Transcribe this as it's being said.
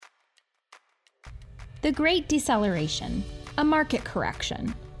The Great Deceleration, a market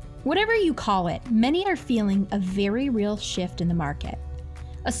correction. Whatever you call it, many are feeling a very real shift in the market.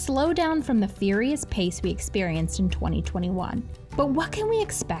 A slowdown from the furious pace we experienced in 2021. But what can we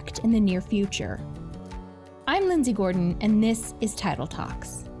expect in the near future? I'm Lindsay Gordon, and this is Title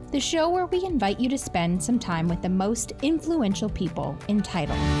Talks, the show where we invite you to spend some time with the most influential people in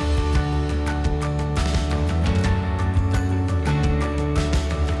title.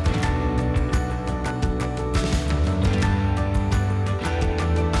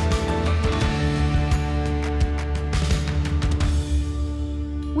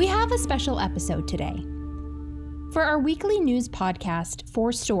 We have a special episode today. For our weekly news podcast,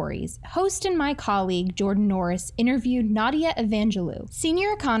 4 Stories, host and my colleague Jordan Norris interviewed Nadia Evangelou,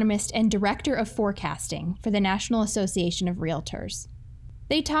 senior economist and director of forecasting for the National Association of Realtors.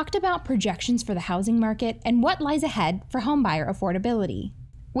 They talked about projections for the housing market and what lies ahead for homebuyer affordability.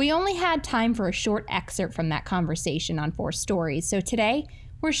 We only had time for a short excerpt from that conversation on 4 Stories, so today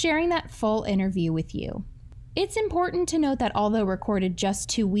we're sharing that full interview with you. It's important to note that although recorded just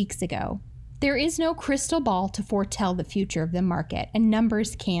 2 weeks ago, there is no crystal ball to foretell the future of the market, and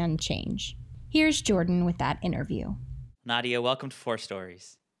numbers can change. Here's Jordan with that interview. Nadia, welcome to 4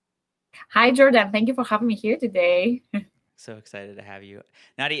 Stories. Hi, Jordan. Thank you for having me here today. So excited to have you.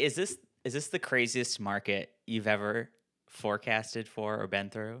 Nadia, is this the craziest market you've ever forecasted for or been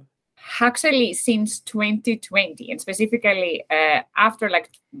through? Actually, since 2020, and specifically after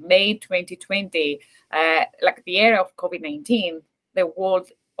May 2020, the era of COVID-19, the world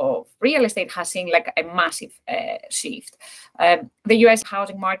of real estate has seen a massive shift. The U.S.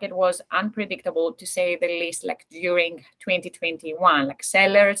 housing market was unpredictable, to say the least. During 2021,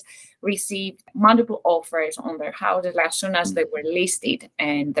 sellers received multiple offers on their houses as soon as they were listed,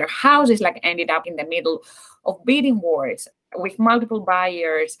 and their houses ended up in the middle of bidding wars with multiple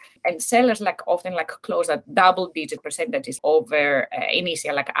buyers, and sellers often close at double-digit percentages over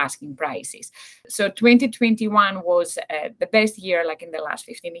initial asking prices. So 2021 was the best year in the last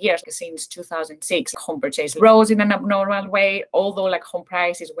 15 years. Since 2006, home purchase rose in an abnormal way, although home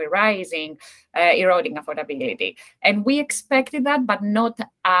prices were rising, eroding affordability. And we expected that, but not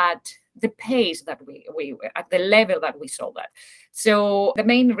at the pace that we at the level that we saw that. So the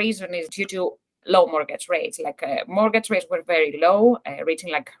main reason is due to low mortgage rates. Mortgage rates were very low,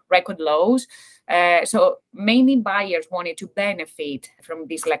 reaching record lows. So many buyers wanted to benefit from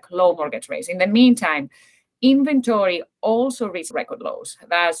these low mortgage rates. In the meantime, inventory also reached record lows.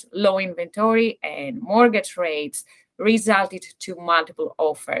 Thus, low inventory and mortgage rates resulted to multiple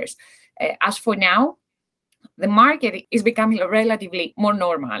offers. As for now, the market is becoming relatively more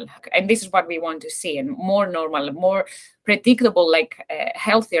normal, and this is what we want to see, and more normal, more predictable,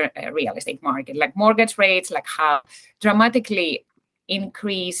 healthier real estate market. Mortgage rates have dramatically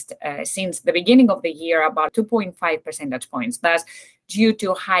increased since the beginning of the year, about 2.5 percentage points. Thus, due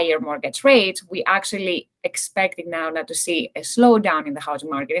to higher mortgage rates, we actually expecting now to see a slowdown in the housing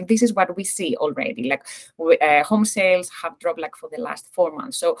market. And this is what we see already. Home sales have dropped for the last 4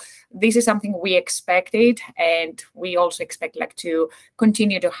 months. So this is something we expected, and we also expect to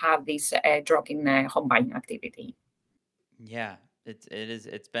continue to have this drop in home buying activity. Yeah,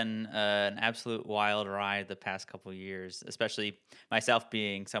 it's been an absolute wild ride the past couple of years, especially myself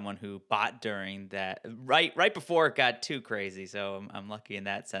being someone who bought during that right before it got too crazy. So I'm lucky in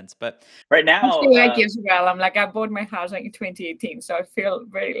that sense. But right now, I feel lucky as well. I bought my house in 2018, so I feel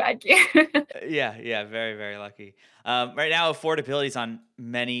very lucky. Yeah, very, very lucky. Right now, affordability is on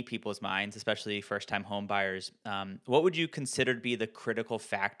many people's minds, especially first-time home buyers. What would you consider to be the critical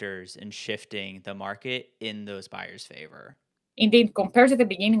factors in shifting the market in those buyers' favor? Indeed, compared to the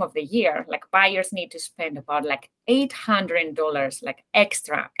beginning of the year, buyers need to spend about $800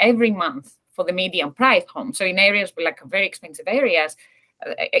 extra every month for the median price home. So in areas with very expensive areas,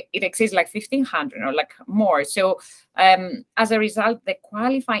 it exceeds $1,500 or more. So as a result, the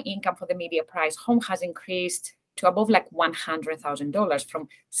qualifying income for the median price home has increased to above $100,000 from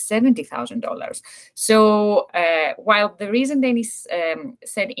 $70,000. So while the reason then is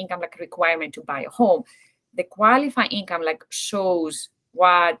said income requirement to buy a home, the qualifying income shows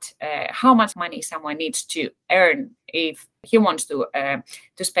how much money someone needs to earn if he wants to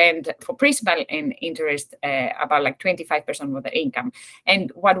spend for principal and interest about 25% of the income.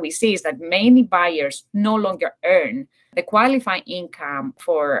 And what we see is that many buyers no longer earn the qualifying income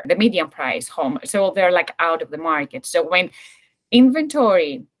for the median price home, so they're out of the market. So when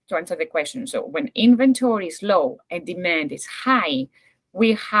inventory, to answer the question, so when inventory is low and demand is high,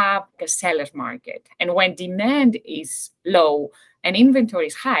 we have a seller's market. And when demand is low, and inventory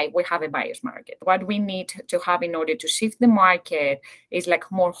is high, we have a buyer's market. What we need to have in order to shift the market is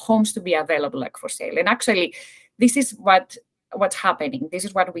like more homes to be available like for sale. And actually, this is what's happening. This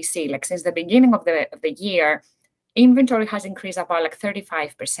is what we see. Like since the beginning of the year, inventory has increased about like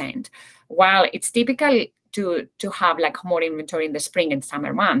 35%. While it's typical to have like more inventory in the spring and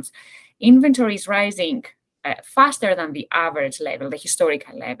summer months, inventory is rising faster than the average level, the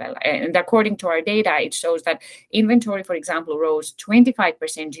historical level. And according to our data, it shows that inventory, for example, rose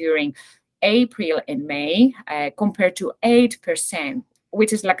 25% during April and May, compared to 8%,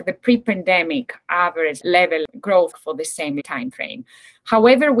 which is like the pre-pandemic average level growth for the same time frame.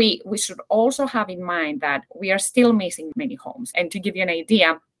 However, we should also have in mind that we are still missing many homes. And to give you an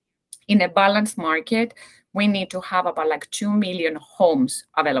idea, in a balanced market, we need to have about like 2 million homes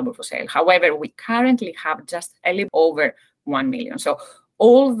available for sale. However, we currently have just a little over 1 million. So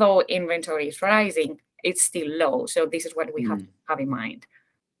although inventory is rising, it's still low. So this is what we have to have in mind.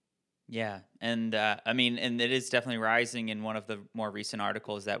 Yeah. And and it is definitely rising. In one of the more recent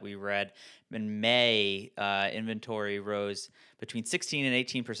articles that we read in May, inventory rose between 16 and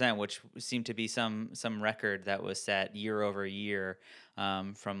 18%, which seemed to be some record that was set year over year,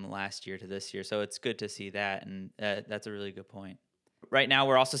 from last year to this year. So it's good to see that. And that's a really good point. Right now,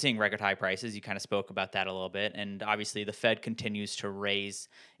 we're also seeing record high prices. You kind of spoke about that a little bit. And obviously, the Fed continues to raise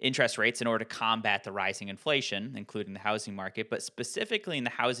interest rates in order to combat the rising inflation, including the housing market. But specifically in the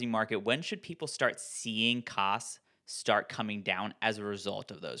housing market, when should people start seeing costs start coming down as a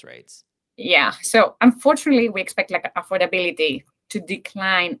result of those rates? Yeah. So unfortunately, we expect like affordability to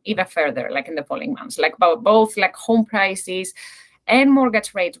decline even further, like in the following months, like both like home prices and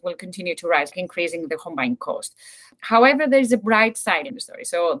mortgage rates will continue to rise, increasing the home buying cost. However, there is a bright side in the story.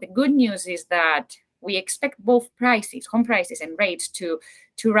 So the good news is that we expect both prices, home prices and rates to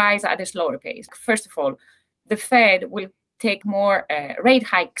rise at a slower pace. First of all, the Fed will take more rate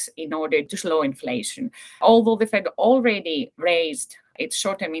hikes in order to slow inflation. Although the Fed already raised its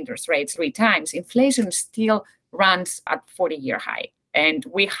short-term interest rates 3 times, inflation still runs at 40-year high. And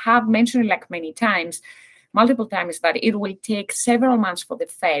we have mentioned like multiple times, that it will take several months for the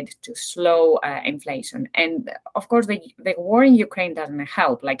Fed to slow inflation. And of course, the war in Ukraine doesn't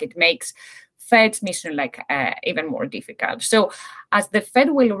help. Like it makes Fed's mission like even more difficult. So as the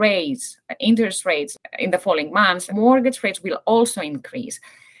Fed will raise interest rates in the following months, mortgage rates will also increase.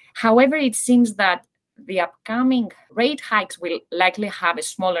 However, it seems that the upcoming rate hikes will likely have a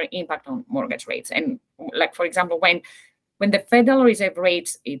smaller impact on mortgage rates. And like, for example, when the Federal Reserve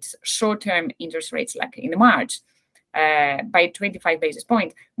rates its short-term interest rates, like in March, by 25 basis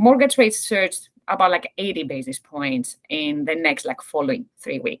points, mortgage rates surged about like 80 basis points in the next like following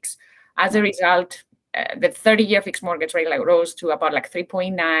 3 weeks. As a result, the 30-year fixed mortgage rate like rose to about like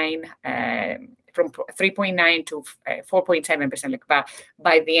 3.9, from 3.9 to 4.7% like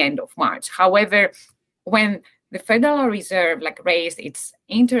by the end of March. However, when the Federal Reserve like raised its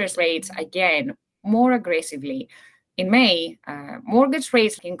interest rates again more aggressively, in May, mortgage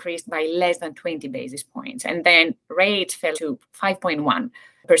rates increased by less than 20 basis points, and then rates fell to 5.1%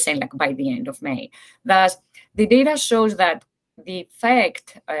 like by the end of May. Thus, the data shows that the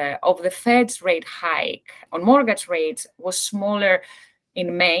effect of the Fed's rate hike on mortgage rates was smaller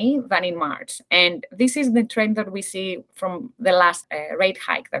in May than in March. And this is the trend that we see from the last rate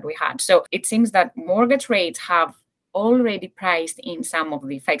hike that we had. So it seems that mortgage rates have already priced in some of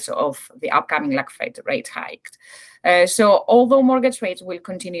the effects of the upcoming like Fed rate hikes. So although mortgage rates will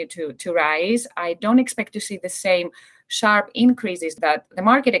continue to rise, I don't expect to see the same sharp increases that the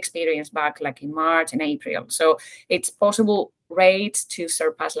market experienced back like in March and April. So it's possible rates to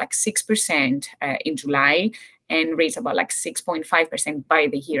surpass like 6% in July and reach about like 6.5% by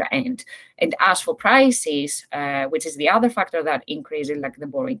the year end. And as for prices, which is the other factor that increases like the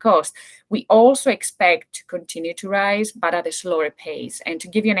borrowing cost, we also expect to continue to rise, but at a slower pace. And to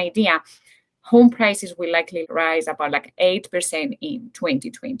give you an idea, home prices will likely rise about like 8% in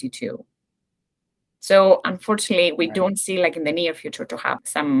 2022. So unfortunately, we don't see like in the near future to have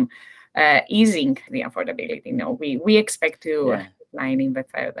some easing the affordability. No, we expect to decline even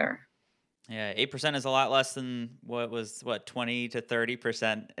further. Yeah, 8% is a lot less than what was 20 to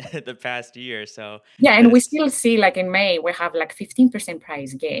 30% the past year. So yeah, and we still see like in May we have like 15%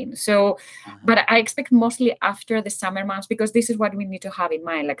 price gain. So, but I expect mostly after the summer months, because this is what we need to have in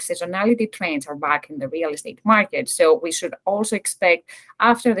mind. Like seasonality trends are back in the real estate market, so we should also expect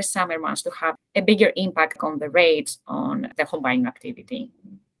after the summer months to have a bigger impact on the rates on the home buying activity.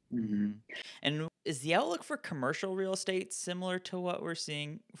 Mm-hmm. And is the outlook for commercial real estate similar to what we're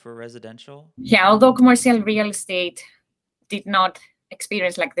seeing for residential? Yeah, although commercial real estate did not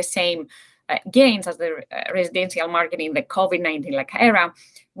experience like the same gains as the residential market in the COVID-19 era,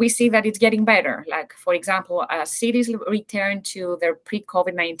 we see that it's getting better. Like, for example, cities return to their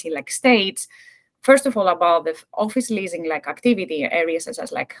pre-COVID-19 states. First of all, about the office leasing activity, areas such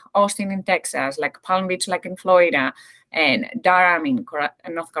as Austin in Texas, Palm Beach in Florida, and Durham in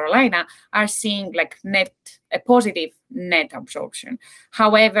North Carolina are seeing a positive net absorption.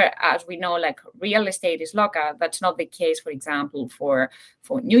 However, as we know, real estate is local. That's not the case, for example, for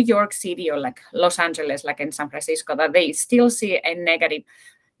New York City or Los Angeles, in San Francisco, that they still see a negative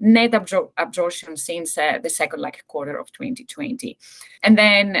net absorption since the second quarter of 2020. And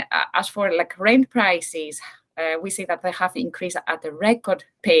then as for rent prices, we see that they have increased at a record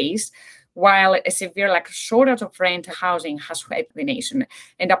pace, while a severe shortage of rent housing has swept the nation.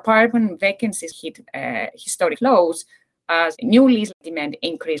 And apartment vacancies hit historic lows as new lease demand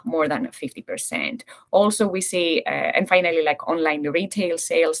increased more than 50%. Also, we see, and finally, online retail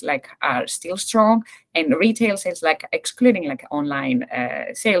sales are still strong, and retail sales excluding online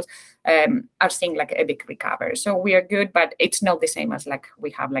sales are seeing a big recovery. So we are good, but it's not the same as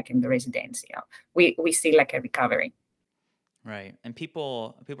we have in the residential. We see a recovery. Right, and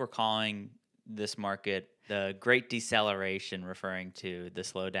people are calling this market the Great Deceleration, referring to the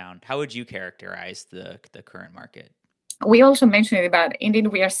slowdown. How would you characterize the current market? We also mentioned it about, indeed,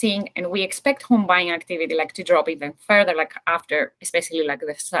 we are seeing, and we expect home buying activity to drop even further, after, especially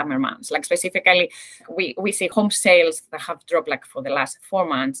the summer months. Specifically, we see home sales that have dropped for the last 4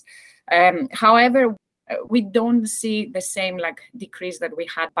 months. However, we don't see the same decrease that we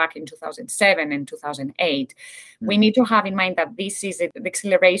had back in 2007 and 2008. We need to have in mind that this is an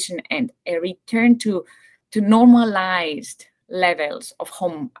acceleration and a return to normalized levels of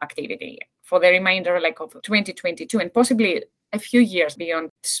home activity for the remainder of 2022 and possibly a few years beyond.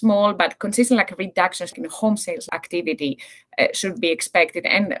 Small but consistent reductions in home sales activity should be expected.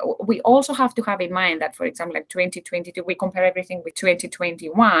 And we also have to have in mind that, for example, 2022, we compare everything with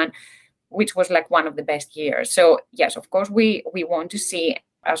 2021, which was one of the best years. So yes, of course, we want to see,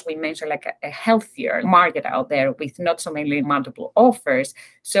 as we mentioned, a healthier market out there with not so many multiple offers.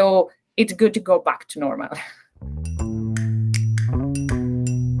 So it's good to go back to normal.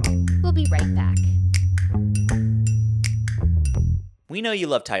 We'll be right back. We know you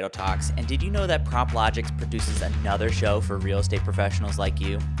love Title Talks, and did you know that PropLogix produces another show for real estate professionals like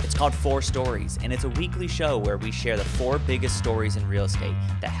you? It's called 4 Stories, and it's a weekly show where we share the 4 biggest stories in real estate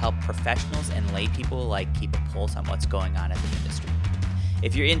that help professionals and lay people alike keep a pulse on what's going on in the industry.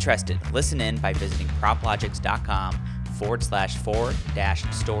 If you're interested, listen in by visiting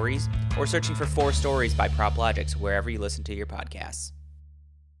proplogix.com/4-stories or searching for 4 Stories by PropLogix wherever you listen to your podcasts.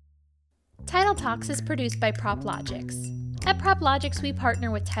 Title Talks is produced by PropLogix. At PropLogix, we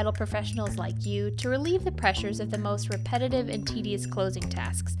partner with title professionals like you to relieve the pressures of the most repetitive and tedious closing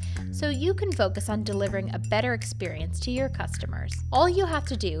tasks, so you can focus on delivering a better experience to your customers. All you have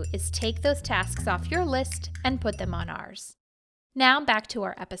to do is take those tasks off your list and put them on ours. Now back to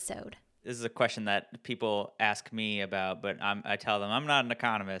our episode. This is a question that people ask me about, but I tell them I'm not an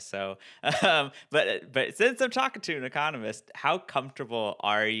economist. So, but since I'm talking to an economist, how comfortable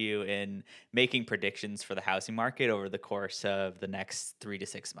are you in making predictions for the housing market over the course of the next 3 to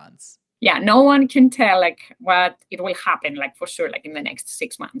 6 months? Yeah, no one can tell what it will happen for sure in the next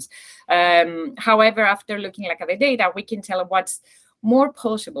 6 months. However, after looking at the data, we can tell what's more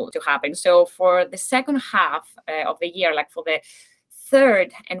possible to happen. So for the second half of the year, for the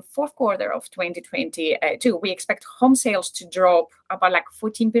third and fourth quarter of 2022, we expect home sales to drop about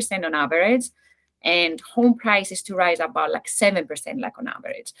 14% on average, and home prices to rise about 7% on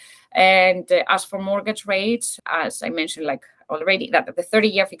average. And as for mortgage rates, as I mentioned already, that the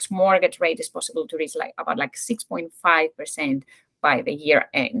 30-year fixed mortgage rate is possible to reach about 6.5% by the year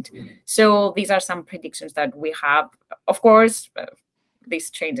end. So these are some predictions that we have. Of course,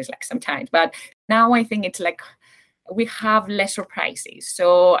 this changes sometimes, but now I think it's we have less surprises.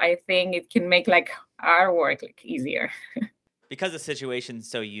 So I think it can make our work easier. Because the situation's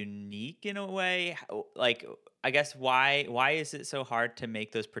so unique in a way, I guess why is it so hard to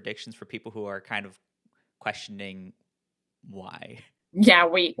make those predictions for people who are kind of questioning why? Yeah,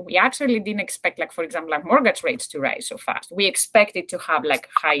 we actually didn't expect, for example, mortgage rates to rise so fast. We expected to have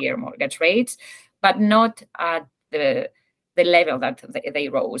higher mortgage rates, but not at the level that they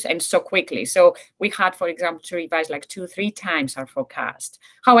rose and so quickly. So we had, for example, to revise 2-3 times our forecast.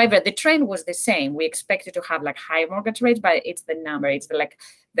 However, the trend was the same. We expected to have higher mortgage rates, but it's the number, it's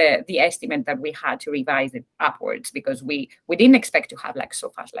the estimate that we had to revise it upwards, because we didn't expect to have so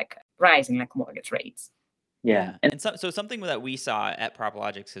fast rising mortgage rates. Yeah. And so something that we saw at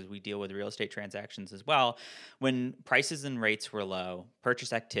PropLogics, as we deal with real estate transactions as well, when prices and rates were low,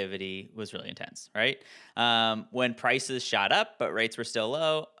 purchase activity was really intense, right? When prices shot up, but rates were still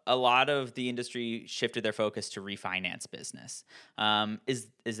low, a lot of the industry shifted their focus to refinance business.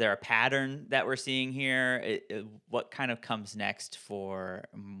 Is there a pattern that we're seeing here? What kind of comes next for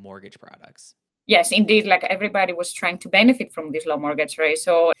mortgage products? Yes, indeed, like everybody was trying to benefit from this low mortgage rate.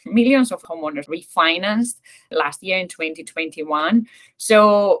 So millions of homeowners refinanced last year in 2021.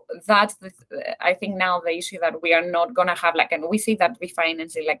 So that's I think now the issue that we are not going to have and we see that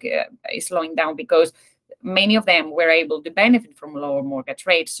refinancing is slowing down because many of them were able to benefit from lower mortgage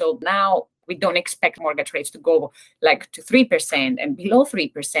rates. So now we don't expect mortgage rates to go to 3% and below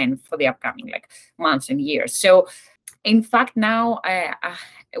 3% for the upcoming months and years. So in fact, now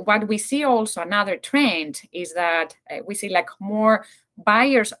what we see also another trend is that we see more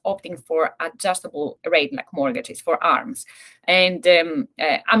buyers opting for adjustable rate mortgages for ARMs. And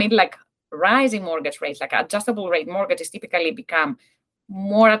rising mortgage rates, adjustable rate mortgages typically become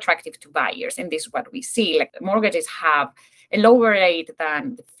more attractive to buyers. And this is what we see. Mortgages have a lower rate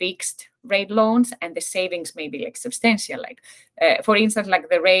than the fixed rate loans, and the savings may be substantial. For instance,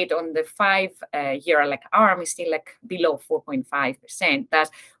 the rate on the 5-year ARM is still below 4.5%.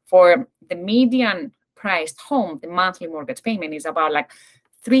 That's for the median priced home, the monthly mortgage payment is about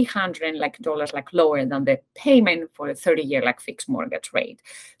 $300 lower than the payment for a 30-year fixed mortgage rate.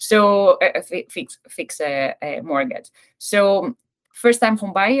 So fixed mortgage. So first-time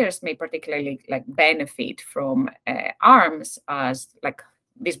home buyers may particularly benefit from ARMs, as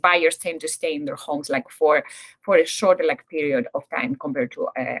these buyers tend to stay in their homes for a shorter period of time compared to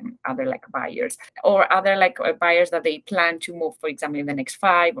other buyers, or other buyers that they plan to move, for example, in the next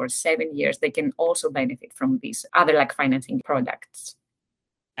 5 or 7 years. They can also benefit from these other financing products.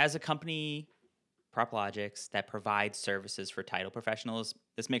 As a company, PropLogics, that provides services for title professionals,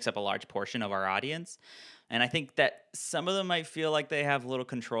 this makes up a large portion of our audience. And I think that some of them might feel like they have little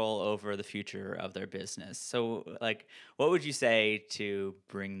control over the future of their business. So, what would you say to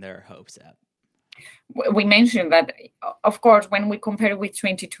bring their hopes up? We mentioned that, of course, when we compare with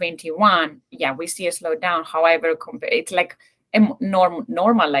 2021, we see a slowdown. However, it's a normal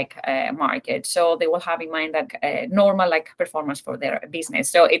market. So they will have in mind that normal performance for their business.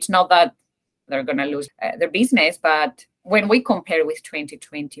 So it's not that they're going to lose their business, but when we compare with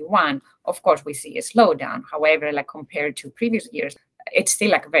 2021, of course, we see a slowdown. However, compared to previous years, it's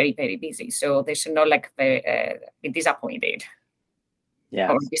still very, very busy. So they should not be disappointed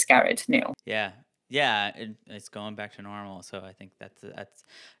or discouraged. No. Yeah, it's going back to normal. So I think that's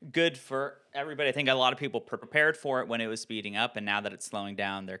good for everybody. I think a lot of people prepared for it when it was speeding up, and now that it's slowing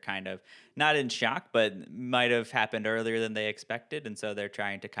down, they're kind of not in shock, but might have happened earlier than they expected, and so they're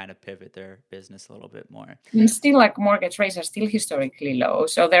trying to kind of pivot their business a little bit more. And still, mortgage rates are still historically low.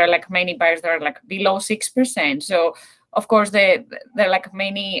 So there are many buyers that are below 6%. So of course, there are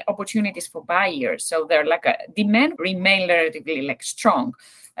many opportunities for buyers. So they're demand remain relatively strong.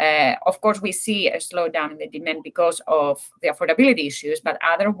 Of course, we see a slowdown in the demand because of the affordability issues, but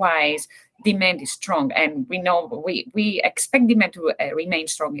otherwise, demand is strong. And we know we expect demand to remain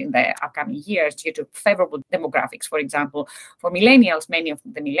strong in the upcoming years due to favorable demographics. For example, for millennials, many of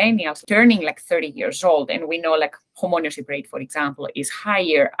the millennials turning 30 years old. And we know homeownership rate, for example, is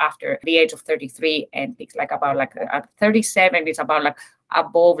higher after the age of 33, and it's about at 37, it's about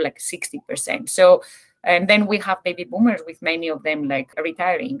above 60%. So, and then we have baby boomers, with many of them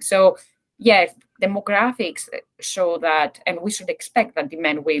retiring. So yes, demographics show that, and we should expect that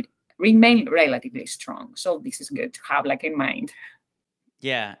demand will remain relatively strong. So this is good to have in mind.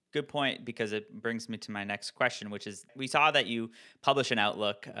 Yeah, good point, because it brings me to my next question, which is, we saw that you published an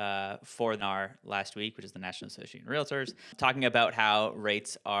outlook for NAR last week, which is the National Association of Realtors, talking about how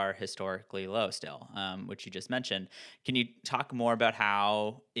rates are historically low still, which you just mentioned. Can you talk more about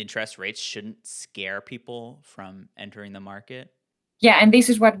how interest rates shouldn't scare people from entering the market? Yeah, and this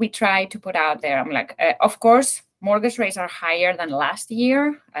is what we try to put out there. I'm of course, mortgage rates are higher than last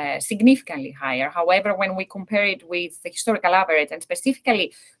year, significantly higher. However, when we compare it with the historical average, and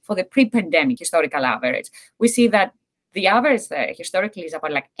specifically for the pre-pandemic historical average, we see that the average historically is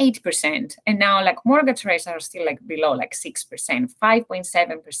about 8%. And now mortgage rates are still below 6%,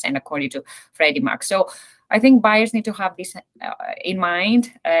 5.7% according to Freddie Mac. So I think buyers need to have this in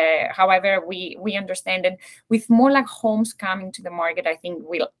mind. However, we understand that with more homes coming to the market, I think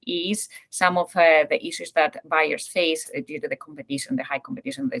will ease some of the issues that buyers face due to the competition, the high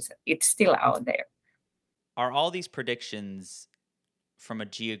competition it's still out there. Are all these predictions from a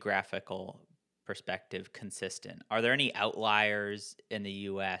geographical perspective consistent? Are there any outliers in the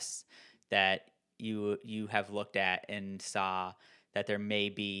U.S. that you have looked at and saw that there may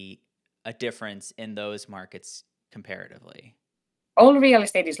be a difference in those markets comparatively? All real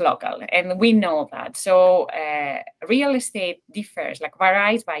estate is local, and we know that. So real estate differs, like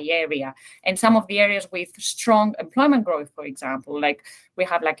varies by area. And some of the areas with strong employment growth, for example, like we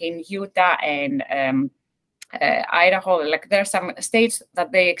have like in Utah and Idaho, like there are some states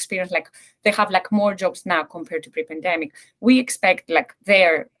that they experience, like they have like more jobs now compared to pre-pandemic. We expect like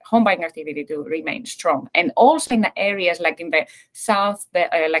their home buying activity to remain strong. And also in the areas like in the south,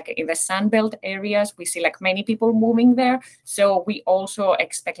 like in the Sunbelt areas, we see like many people moving there. So we also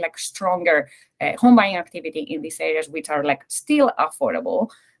expect like stronger home buying activity in these areas, which are like still affordable.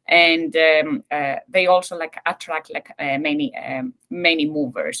 And they also like attract like many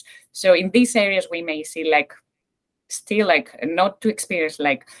movers. So in these areas, we may see like still like not to experience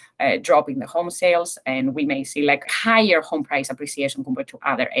like a drop in the home sales, and we may see like higher home price appreciation compared to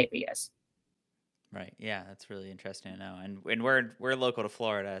other areas. Right. Yeah, that's really interesting to know. And we're local to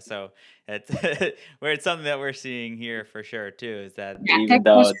Florida, so it's it's something that we're seeing here for sure too. Is that even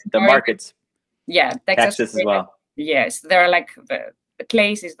though the markets, Texas as well. Yes, there are like the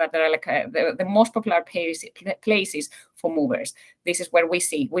places that are like the most popular places for movers. This is where we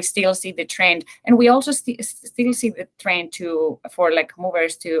still see the trend, and we also still see the trend for like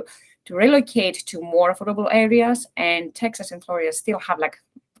movers to relocate to more affordable areas. And Texas and Florida still have like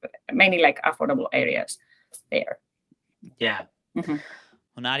many like affordable areas there. Yeah. Mm-hmm.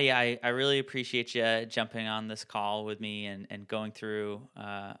 Well, Nadia, I really appreciate you jumping on this call with me and going through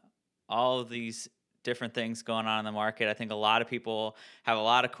all of these different things going on in the market. I think a lot of people have a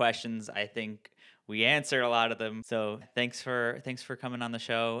lot of questions. I think we answered a lot of them. So thanks for coming on the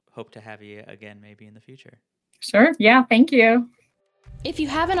show. Hope to have you again maybe in the future. Sure. Yeah. Thank you. If you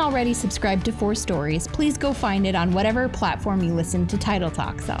haven't already subscribed to 4 Stories, please go find it on whatever platform you listen to Title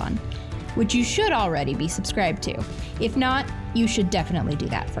Talks on, which you should already be subscribed to. If not, you should definitely do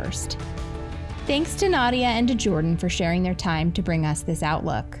that first. Thanks to Nadia and to Jordan for sharing their time to bring us this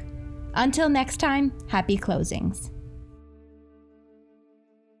outlook. Until next time, happy closings.